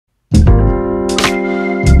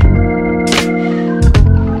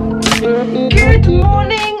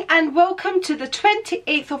welcome to the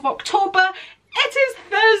 28th of October. It is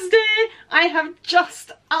Thursday. I have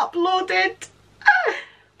just uploaded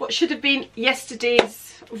what should have been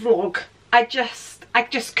yesterday's vlog. I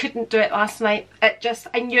just couldn't do it last night.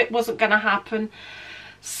 I knew it wasn't gonna happen.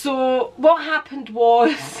 So what happened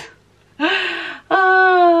was,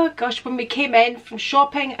 oh gosh, when we came in from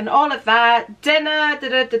shopping and all of that, dinner,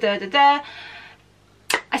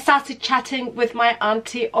 I started chatting with my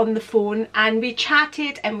auntie on the phone, and we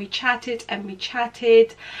chatted and we chatted and we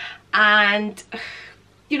chatted, and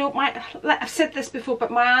you know, I've said this before, but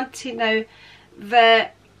my auntie now,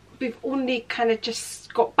 that we've only kind of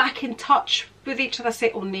just got back in touch with each other. I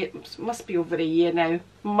say only, it must be over a year now,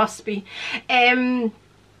 must be, and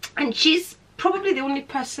she's probably the only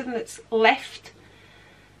person that's left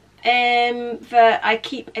that I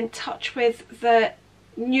keep in touch with that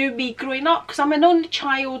knew me growing up, because I'm an only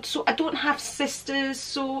child, so I don't have sisters,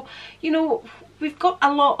 so you know, we've got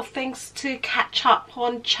a lot of things to catch up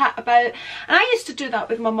on, chat about, and I used to do that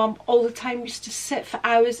with my mum all the time. We used to sit for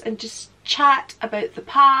hours and just chat about the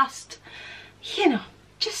past, you know,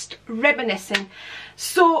 just reminiscing.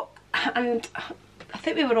 So, and I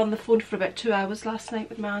think we were on the phone for about 2 hours last night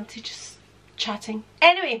with my auntie, just chatting.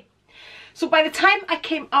 Anyway, so by the time I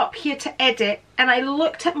came up here to edit and I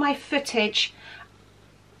looked at my footage,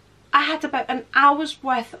 I had about an hour's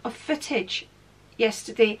worth of footage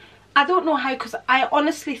yesterday. I don't know how, because I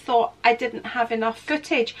honestly thought I didn't have enough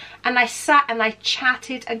footage, and I sat and I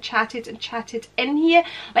chatted and chatted and chatted in here.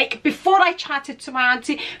 Like, before I chatted to my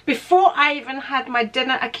auntie, before I even had my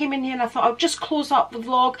dinner, I came in here and I thought I'll just close up the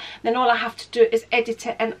vlog, then all I have to do is edit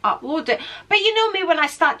it and upload it. But you know me, when I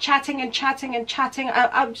start chatting and chatting and chatting,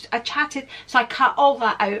 I chatted, so I cut all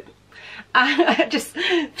that out.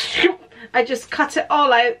 I just cut it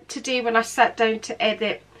all out today when I sat down to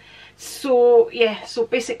edit. So yeah, so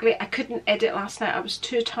basically I couldn't edit last night. I was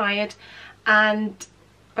too tired, and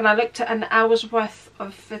when I looked at an hour's worth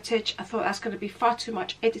of footage, I thought that's going to be far too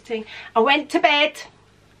much editing. I went to bed,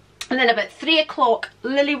 and then about 3 o'clock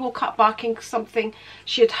Lily woke up barking something.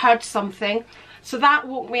 She had heard something, so that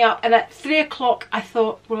woke me up, and at 3 o'clock I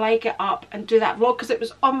thought, will I get up and do that vlog, because it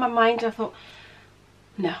was on my mind. I thought,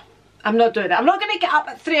 no, I'm not doing that. I'm not going to get up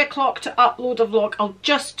at 3 o'clock to upload a vlog. I'll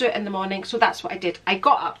just do it in the morning. So that's what I did. I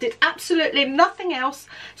got up, did absolutely nothing else,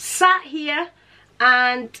 sat here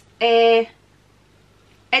and edited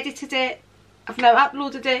it. I've now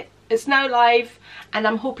uploaded it. It's now live, and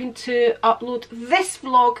I'm hoping to upload this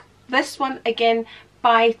vlog, this one again,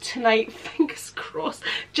 by tonight. Fingers crossed,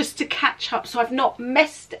 just to catch up so I've not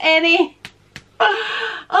missed any.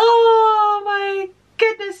 Oh my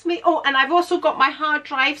goodness me. Oh, and I've also got my hard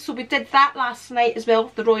drive, so we did that last night as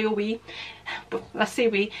well, the royal we. I say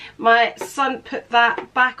we, my son put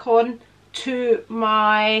that back on to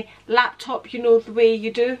my laptop, you know, the way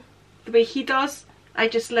you do, the way he does. I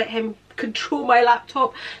just let him control my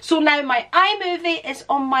laptop. So now my iMovie is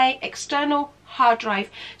on my external hard drive.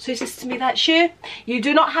 So he says to me, that's you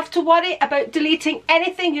do not have to worry about deleting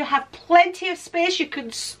anything. You have plenty of space. You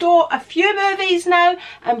can store a few movies now,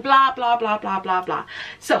 and blah blah blah blah blah blah.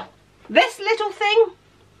 So this little thing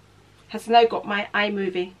has now got my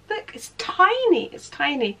iMovie. Look, it's tiny, it's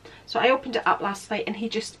tiny. So I opened it up last night and he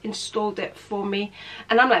just installed it for me,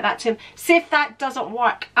 and I'm like that to him, see if that doesn't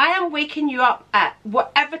work, I am waking you up at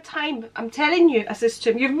whatever time I'm telling you. I says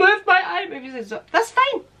to him, you've moved my iMovie. He says, that's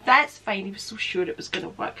fine, that's fine. He was so sure it was going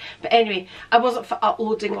to work. But anyway, I wasn't for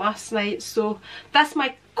uploading last night, so that's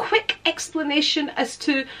my quick explanation as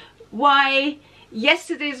to why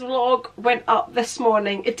yesterday's vlog went up this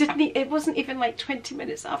morning. It wasn't even like 20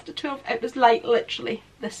 minutes after 12. It was like literally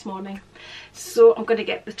this morning. So I'm going to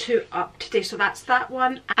get the two up today. So that's that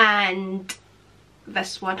one and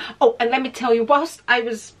this one. Oh, and let me tell you, whilst I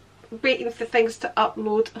was waiting for things to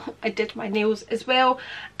upload, I did my nails as well,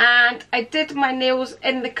 and I did my nails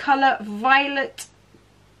in the colour Violet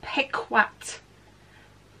Piquant.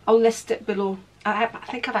 I'll list it below. I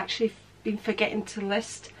think I've actually been forgetting to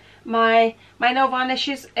list my nail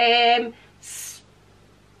varnishes,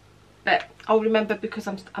 but I'll remember because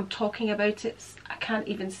I'm talking about it. I can't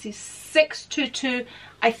even see, 622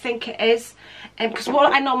 I think it is, because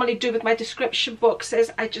what I normally do with my description box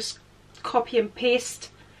is I just copy and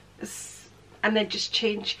paste and then just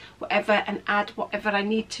change whatever and add whatever I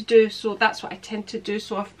need to do. So that's what I tend to do.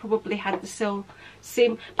 So I've probably had the same,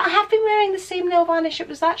 but I have been wearing the same nail varnish. It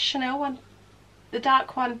was that Chanel one, the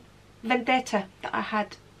dark one, Vendetta, that I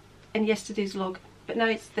had in yesterday's vlog, but now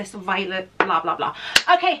it's this violet blah blah blah.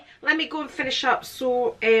 Okay, let me go and finish up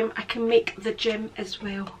so I can make the gym as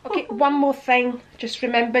well. Okay, one more thing, just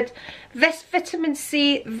remembered, this vitamin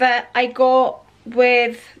C that I got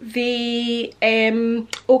with the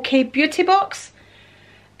OK Beauty box.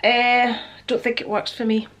 Don't think it works for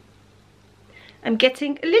me. I'm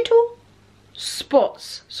getting little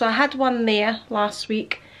spots. So I had one there last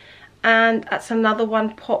week, and that's another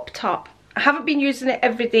one popped up. I haven't been using it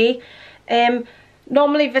every day.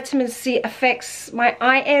 Normally vitamin C affects my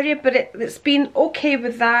eye area, but it's been okay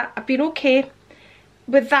with that. I've been okay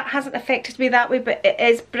with that. Hasn't affected me that way, but it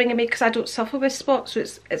is bringing me, because I don't suffer with spots, so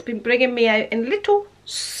it's been bringing me out in little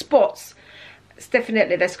spots. It's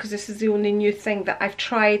definitely this, because this is the only new thing that I've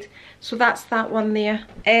tried. So that's that one there.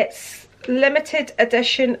 It's limited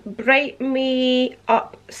edition Bright Me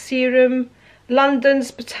Up Serum,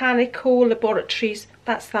 London's Botanical Laboratories.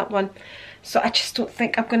 That's that one. So I just don't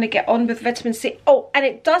think I'm going to get on with vitamin C. Oh, and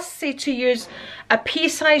it does say to use a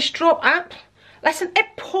pea-sized drop. Listen, it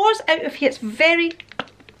pours out of here. It's very,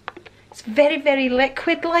 very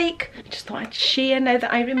liquid-like. I just thought I'd share now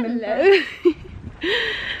that I remember. Hello.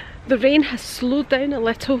 The rain has slowed down a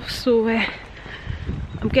little, so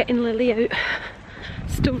I'm getting Lily out.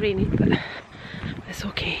 Still raining, but it's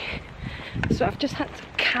okay. So I've just had to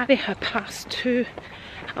carry her past two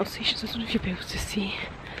health stations. I don't know if you'll be able to see.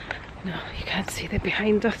 No, you can't see, they're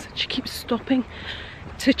behind us. She keeps stopping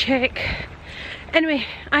to check. Anyway,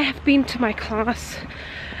 I have been to my class.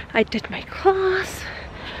 I did my class,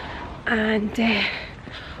 and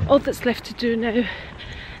all that's left to do now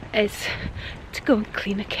is to go and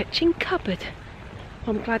clean a kitchen cupboard.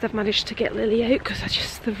 Well, I'm glad I've managed to get Lily out, because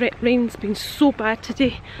the rain's been so bad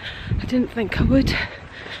today. I didn't think I would.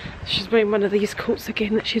 She's wearing one of these coats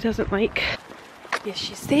again that she doesn't like. Yes,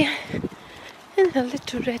 she's there in her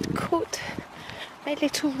little red coat. My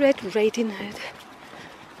little Red Riding Hood.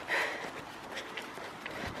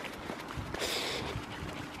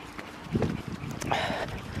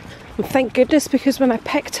 And thank goodness, because when I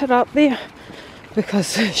picked her up there,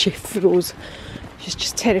 because she froze, she's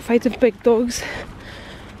just terrified of big dogs.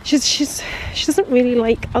 She doesn't really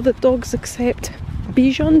like other dogs except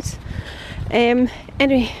Bichons.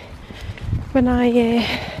 Anyway, when I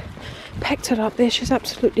picked her up there, she's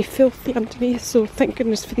absolutely filthy underneath, so thank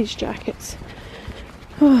goodness for these jackets.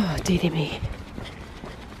 Oh, dearie me.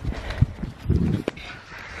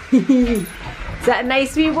 Is that a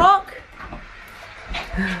nice wee walk?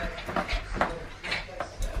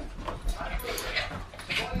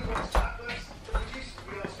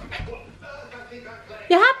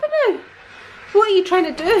 You happy now? What are you trying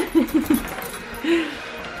to do?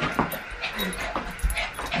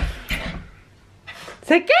 Is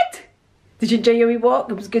that good? Did you enjoy your wee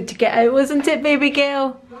walk? It was good to get out, wasn't it, baby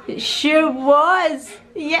girl? It sure was.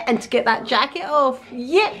 Yeah, and to get that jacket off.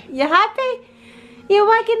 Yeah, you happy? You're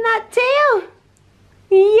wagging that tail?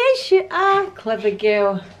 Yes, you are. Clever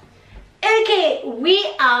girl. Okay,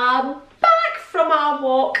 we are back from our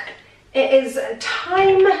walk. It is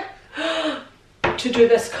time to do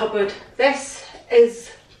this cupboard. This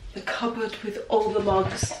is the cupboard with all the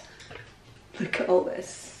mugs. Look at all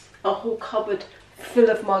this. A whole cupboard full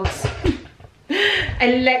of mugs.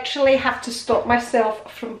 I literally have to stop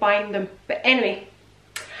myself from buying them. But anyway,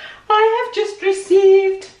 I have just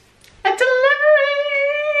received a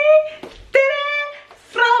delivery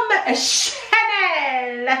from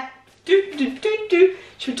Chanel. Should we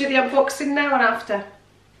do the unboxing now or after?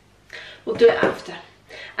 We'll do it after.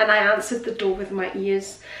 And I answered the door with my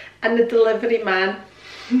ears, and the delivery man,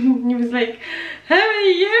 he was like, "How are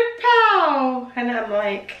you, pal?" And I'm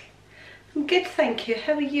like, "I'm good, thank you.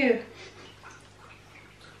 How are you?"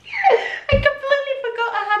 I completely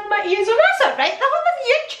forgot I had my ears on. That's alright, the whole of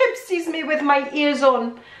YouTube sees me with my ears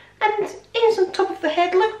on. And ears on top of the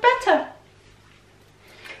head look better.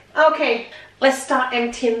 Okay, let's start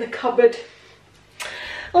emptying the cupboard.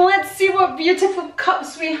 Let's see what beautiful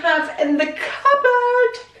cups we have in the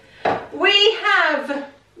cupboard. We have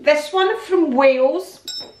this one from Wales.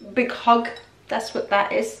 Big hug, that's what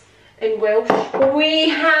that is in Welsh. We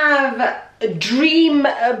have Dream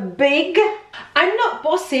Big. I'm not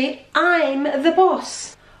bossy, I'm the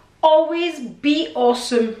boss. Always be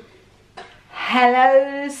awesome.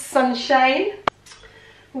 Hello Sunshine.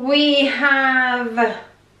 We have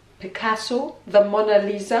Picasso, the Mona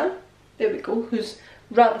Lisa. There we go, who's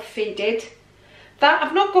rather faded. That,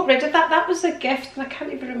 I've not got rid of that. That was a gift, and I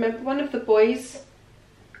can't even remember. One of the boys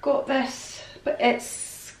got this, but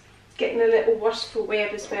it's getting a little worse for wear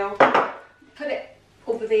as well. Put it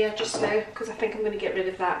over there just now, because I think I'm going to get rid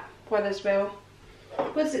of that one as well.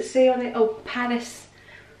 What does it say on it? Oh, Paris.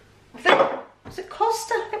 I think, was it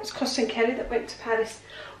Costa? I think it was Costa and Kelly that went to Paris.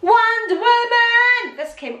 Wonder Woman!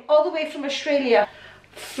 This came all the way from Australia,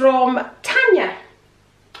 from Tanya.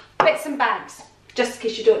 Bits and bags, just in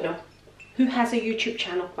case you don't know. who has a YouTube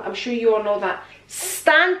channel, but I'm sure you all know that.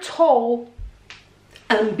 Stand tall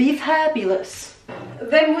and be fabulous.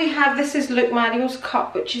 Then we have, this is Luke Mario's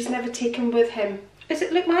cup, which he's never taken with him. Is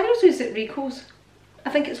it Luke Mario's or is it RICOS? I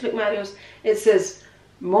think it's Luke Mario's. It says,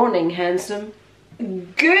 morning handsome,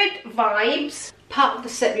 good vibes. Part of the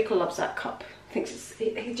set, Rico loves that cup. Thinks it's,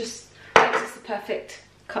 he just thinks it's the perfect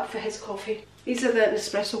cup for his coffee. These are the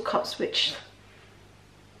Nespresso cups, which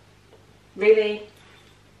really,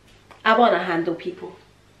 I want to handle people.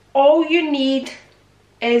 All you need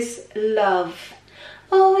is love.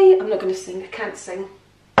 Oh, I'm not going to sing, I can't sing.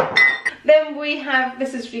 Then we have,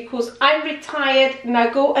 this is Rico's, I'm retired, now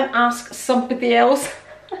go and ask somebody else.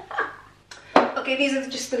 Okay, these are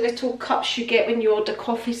just the little cups you get when you order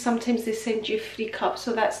coffee. Sometimes they send you free cups,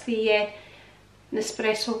 so that's the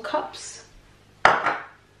Nespresso cups.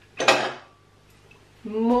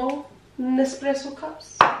 More Nespresso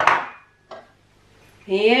cups.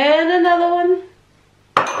 And another one.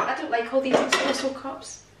 I don't like all these Nespresso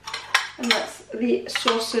cups. And that's the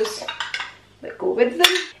sauces that go with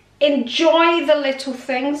them. Enjoy the little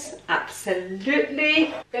things,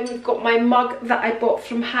 absolutely. Then we've got my mug that I bought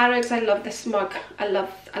from Harrods. I love this mug. I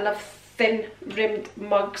love thin rimmed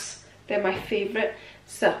mugs. They're my favourite.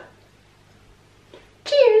 So,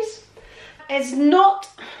 cheers. It's not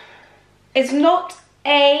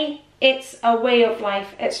a, it's a way of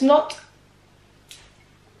life. It's not,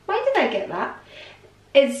 why did I get that?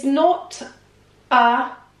 It's not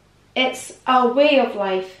a, it's a way of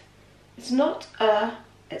life. It's not a,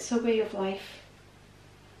 it's a way of life.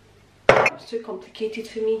 That's too complicated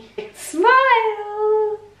for me.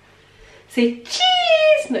 Smile! Say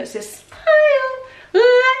cheese! No, it says smile!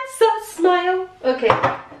 Let's all smile! Okay.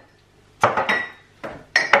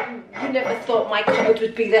 You never thought my cupboard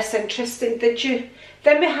would be this interesting, did you?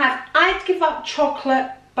 Then we have, I'd give up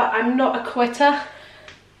chocolate, but I'm not a quitter.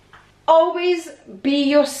 Always be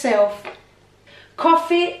yourself.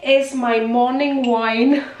 Coffee is my morning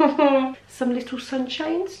wine. Some little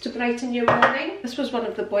sunshines to brighten your morning. This was one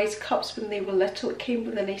of the boys' cups when they were little. It came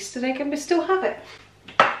with an Easter egg and we still have it.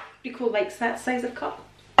 Rico likes that size of cup.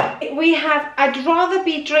 We have, I'd rather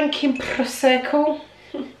be drinking Prosecco.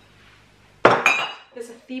 There's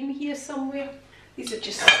a theme here somewhere. These are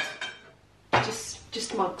just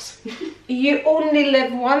mugs. You only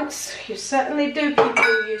live once. You certainly do,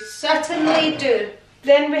 people. You certainly do.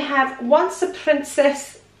 Then we have once a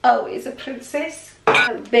princess, always a princess.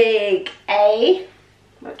 A big A.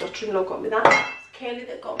 My daughter-in-law got me that. It's Kelly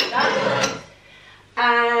that got me that.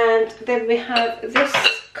 And then we have this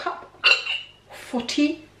cup for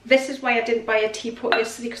tea. This is why I didn't buy a teapot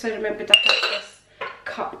yesterday, because I remembered I had this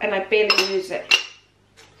cup and I barely use it.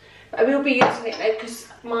 But I will be using it now because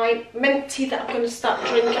my mint tea that I'm going to start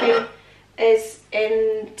drinking is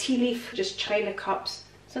in tea leaf, just china cups.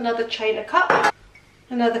 It's another china cup.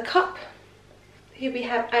 Another cup. Here we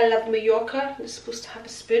have I Love Mallorca. It's supposed to have a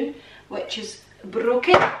spoon, which is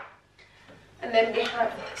broken. And then we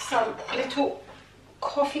have some little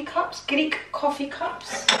coffee cups, Greek coffee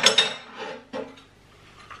cups.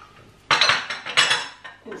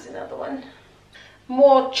 Here's another one.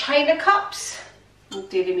 More china cups. Oh,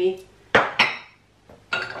 dearie me.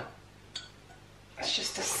 It's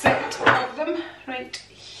just a set of them right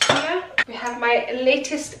here. We have my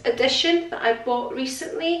latest addition that I bought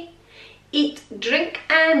recently. Eat, drink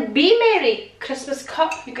and be merry. Christmas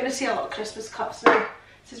cup. You're going to see a lot of Christmas cups now.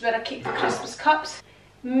 This is where I keep the Christmas cups.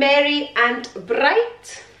 Merry and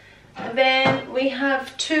bright. And then we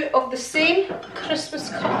have two of the same Christmas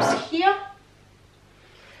cups here.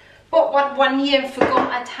 Bought one year and forgot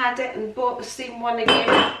I'd had it and bought the same one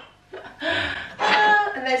again.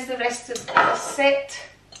 And there's the rest of the set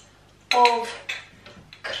of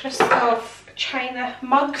china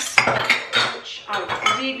mugs, which are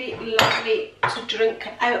really lovely to drink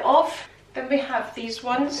out of. Then we have these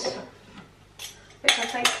ones, which I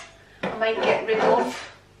think I might get rid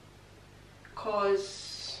of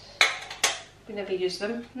because we never use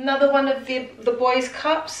them. Another one of the boys'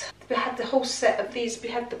 cups. We had the whole set of these. We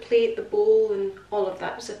had the plate, the bowl and all of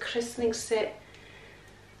that. It was a christening set.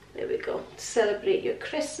 There we go. Celebrate your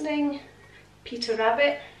christening. Peter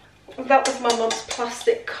Rabbit. That was my mum's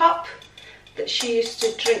plastic cup that she used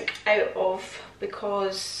to drink out of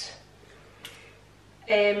because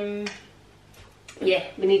yeah,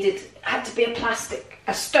 had to be a plastic,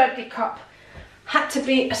 a sturdy cup. Had to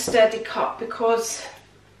be a sturdy cup because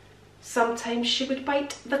sometimes she would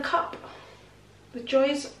bite the cup. The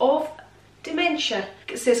joys of dementia.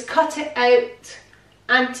 It says cut it out,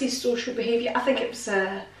 anti-social behaviour. I think it was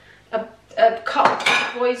a cup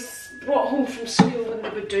the boys brought home from school when they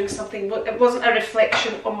were doing something. It wasn't a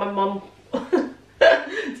reflection on my mum.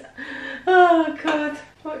 god,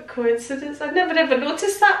 what a coincidence. I'd never ever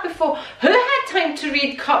noticed that before. Who had time to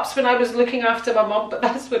read cups when I was looking after my mum? But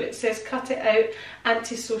that's what it says, cut it out,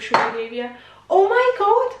 antisocial behaviour. Oh my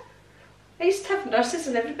god, I used to have nurses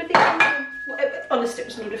and everybody. Honestly, it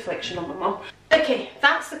was no reflection on my mum. Okay,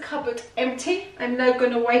 that's the cupboard empty. I'm now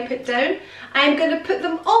going to wipe it down. I'm going to put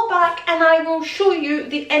them all back and I will show you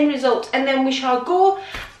the end result, and then we shall go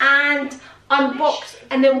and unbox,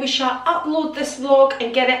 and then we shall upload this vlog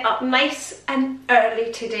and get it up nice and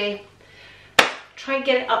early today. Try and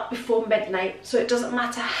get it up before midnight, so it doesn't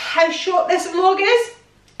matter how short this vlog is,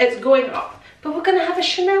 it's going up. But we're going to have a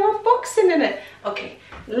Chanel unboxing in it. Okay,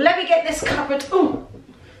 let me get this cupboard. Oh,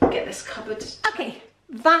 get this cupboard. Okay,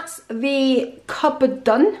 that's the cupboard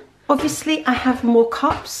done. Obviously I have more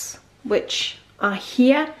cups which are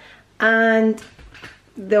here, and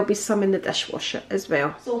there'll be some in the dishwasher as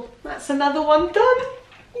well. So that's another one done.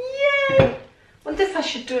 Yay! Wonder if I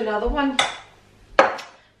should do another one. Do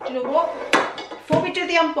you know what? Before we do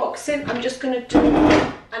the unboxing, I'm just going to do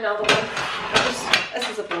another one. This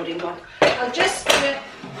is a boring one. I'll just do it,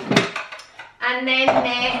 and then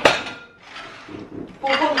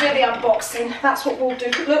we'll go do the unboxing. That's what we'll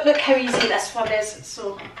do. Look how easy this one is.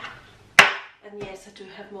 So, and yes, I do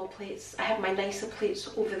have more plates. I have my nicer plates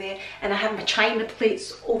over there, and I have my china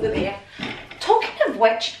plates over there. Talking of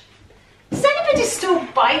which, does anybody still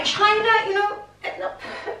buy china? You know,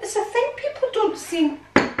 it's a thing. People don't seem,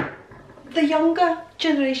 the younger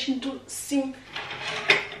generation don't seem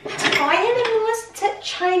to buy anymore, isn't it?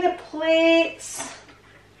 China plates,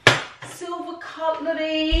 silver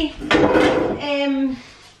cutlery,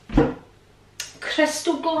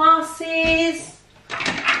 crystal glasses.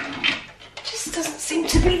 Just doesn't seem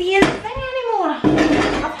to be the end thing anymore.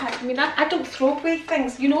 I don't throw away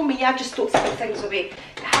things. You know me, I just don't throw things away.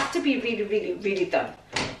 They have to be really, really, really done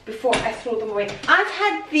before I throw them away. I've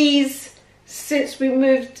had these since we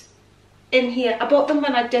moved in here. I bought them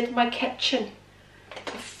when I did my kitchen.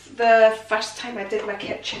 The first time I did my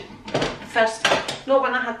kitchen. First time. Not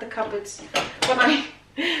when I had the cupboards. When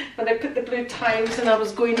I put the blue tiles and I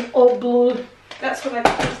was going all blue. That's when I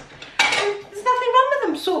did this. And there's nothing wrong with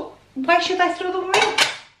them, so why should I throw them away?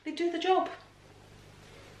 They do the job.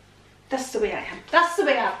 That's the way I am. That's the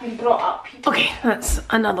way I've been brought up. Okay, that's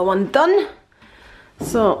another one done.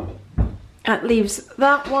 So that leaves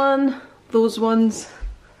that one, those ones,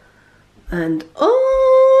 and all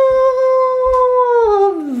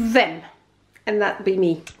of them. And that'll be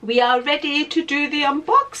me. We are ready to do the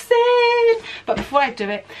unboxing. But before I do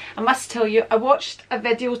it, I must tell you, I watched a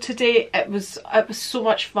video today. It was so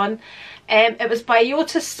much fun. It was by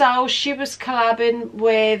Yota Style. She was collabing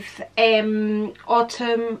with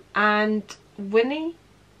Autumn and Winnie,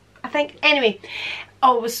 I think. Anyway,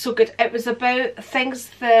 oh, it was so good. It was about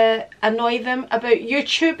things that annoy them about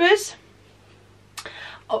YouTubers.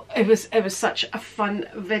 Oh, it was such a fun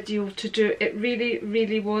video to do. It really,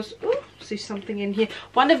 really was. Oh, see something in here.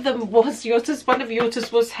 One of them was Yota's. One of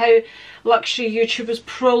Yota's was how luxury YouTubers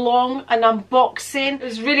prolong an unboxing. It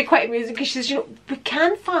was really quite amusing because she says, you know, we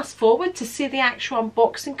can fast forward to see the actual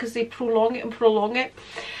unboxing because they prolong it and prolong it.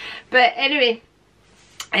 But anyway,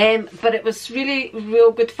 but it was really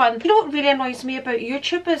real good fun. You know what really annoys me about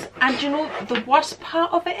YouTubers, and you know the worst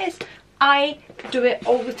part of it is, I do it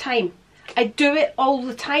all the time. I do it all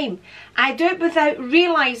the time. I do it without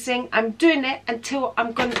realising I'm doing it until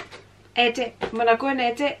I'm going to edit. When I go and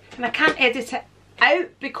edit, and I can't edit it out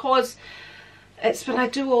because it's when I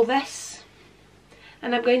do all this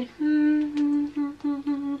and I'm going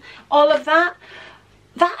all of that.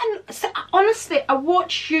 So honestly, I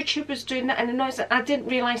watch YouTubers doing that and it annoys me. I didn't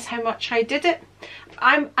realise how much I did it.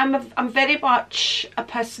 I'm very much a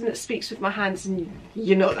person that speaks with my hands, and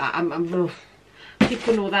you know that.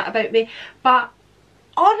 People know that about me, but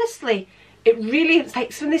honestly, it really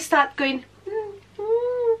excites when they start going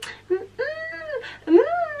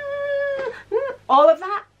all of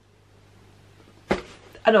that.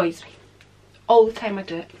 Annoys me. All the time I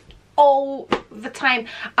do it. All the time.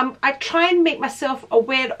 I try and make myself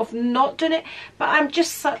aware of not doing it, but I'm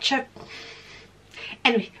just such a...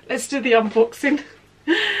 Anyway, let's do the unboxing.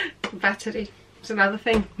 Battery is another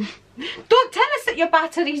thing. Don't tell us that your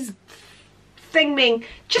battery's thinging.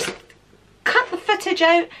 Just cut the footage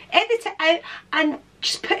out, edit it out, and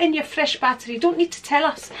just put in your fresh battery. You don't need to tell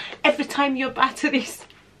us every time your battery's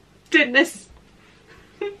doing this.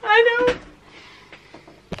 I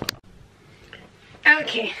know.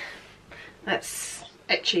 Okay, that's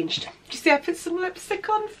it. Changed. You see, I put some lipstick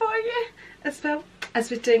on for you as well as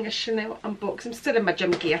we're doing a Chanel unbox. I'm still in my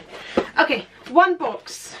gym gear. Okay, one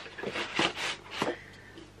box.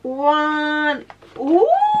 One. Ooh.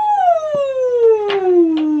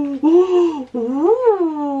 Ooh.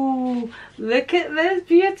 Look at this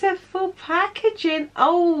beautiful packaging.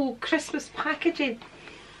 Oh, Christmas packaging.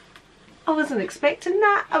 I wasn't expecting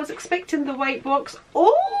that. I was expecting the white box.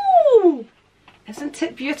 Oh, isn't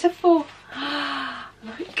it beautiful?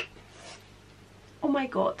 Look. Oh my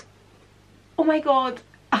god. Oh my god.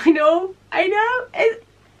 I know.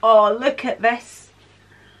 Oh, look at this.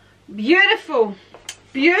 Beautiful.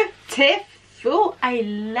 Beautiful. I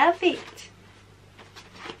love it.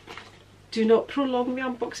 Do not prolong the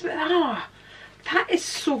unboxing. Ah, that is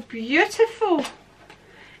so beautiful. Isn't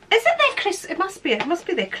that Christmas? It must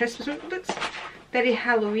be their Christmas. It looks very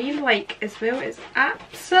Halloween-like as well. It's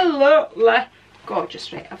absolutely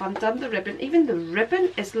gorgeous. Right, I've undone the ribbon. Even the ribbon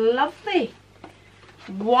is lovely.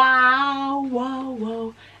 Wow, wow,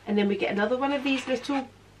 wow. And then we get another one of these little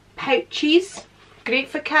pouches. Great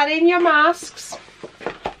for carrying your masks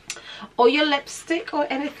or your lipstick or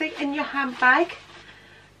anything in your handbag.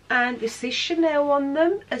 And they say Chanel on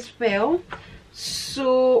them as well.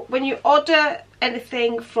 So when you order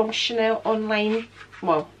anything from Chanel online,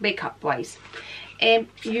 well, makeup wise,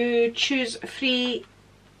 you choose freebies.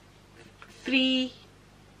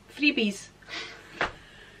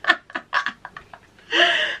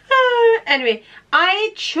 Anyway,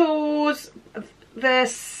 I chose the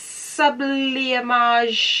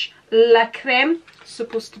Sublimage La Creme.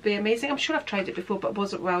 Supposed to be amazing. I'm sure I've tried it before, but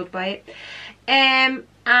wasn't wowed by it. And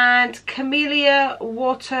Camellia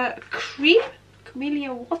Water Cream.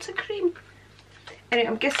 Camellia Water Cream. Anyway,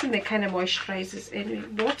 I'm guessing they kind of moisturizes. Anyway,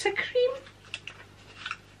 water cream.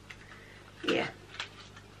 Yeah.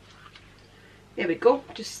 There we go.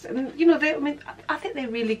 Just, you know, I think they're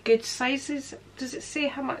really good sizes. Does it say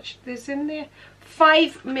how much there's in there?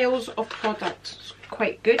 5 mils of product. It's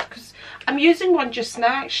quite good because I'm using one just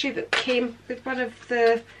now actually that came with one of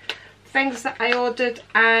the things that I ordered,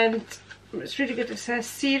 and it's really good. It's a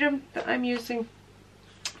serum that I'm using.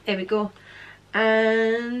 There we go.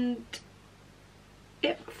 And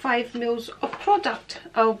yep, 5 mils of product.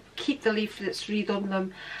 I'll keep the leaflets, read on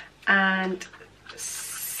them and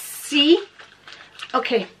see.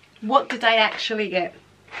 Okay, what did I actually get?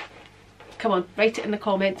 Come on, write it in the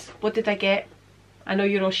comments. What did I get? I know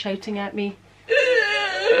you're all shouting at me.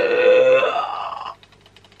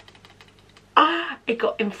 It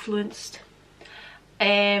got influenced.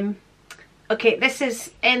 Okay, this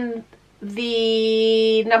is in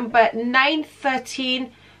the number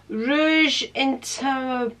 913 Rouge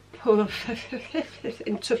Intemporel,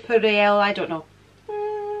 I don't know.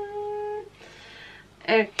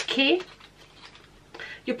 Okay.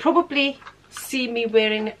 You'll probably see me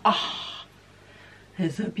wearing it. Oh,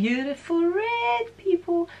 it's a beautiful red,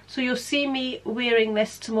 people. So you'll see me wearing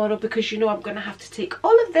this tomorrow because you know I'm going to have to take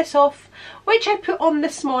all of this off, which I put on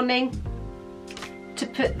this morning to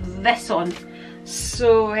put this on.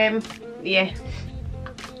 So yeah,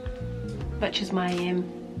 matches my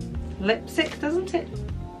lipstick, doesn't it?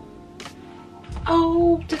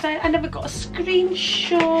 Oh, I never got a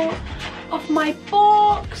screenshot of my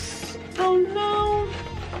box. Oh no.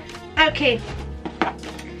 Okay,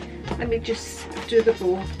 let me just do the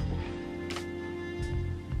bow.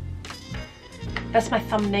 That's my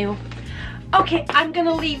thumbnail. Okay, I'm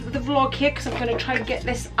gonna leave the vlog here because I'm gonna try and get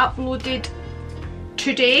this uploaded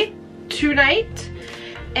tonight,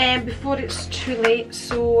 before it's too late.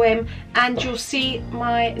 So and you'll see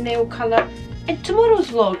my nail colour in tomorrow's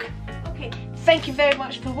vlog. Okay, thank you very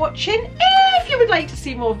much for watching. If you would like to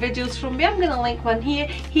see more videos from me, I'm going to link one here,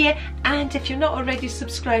 and if you're not already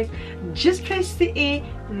subscribed, just press the A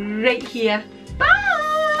right here.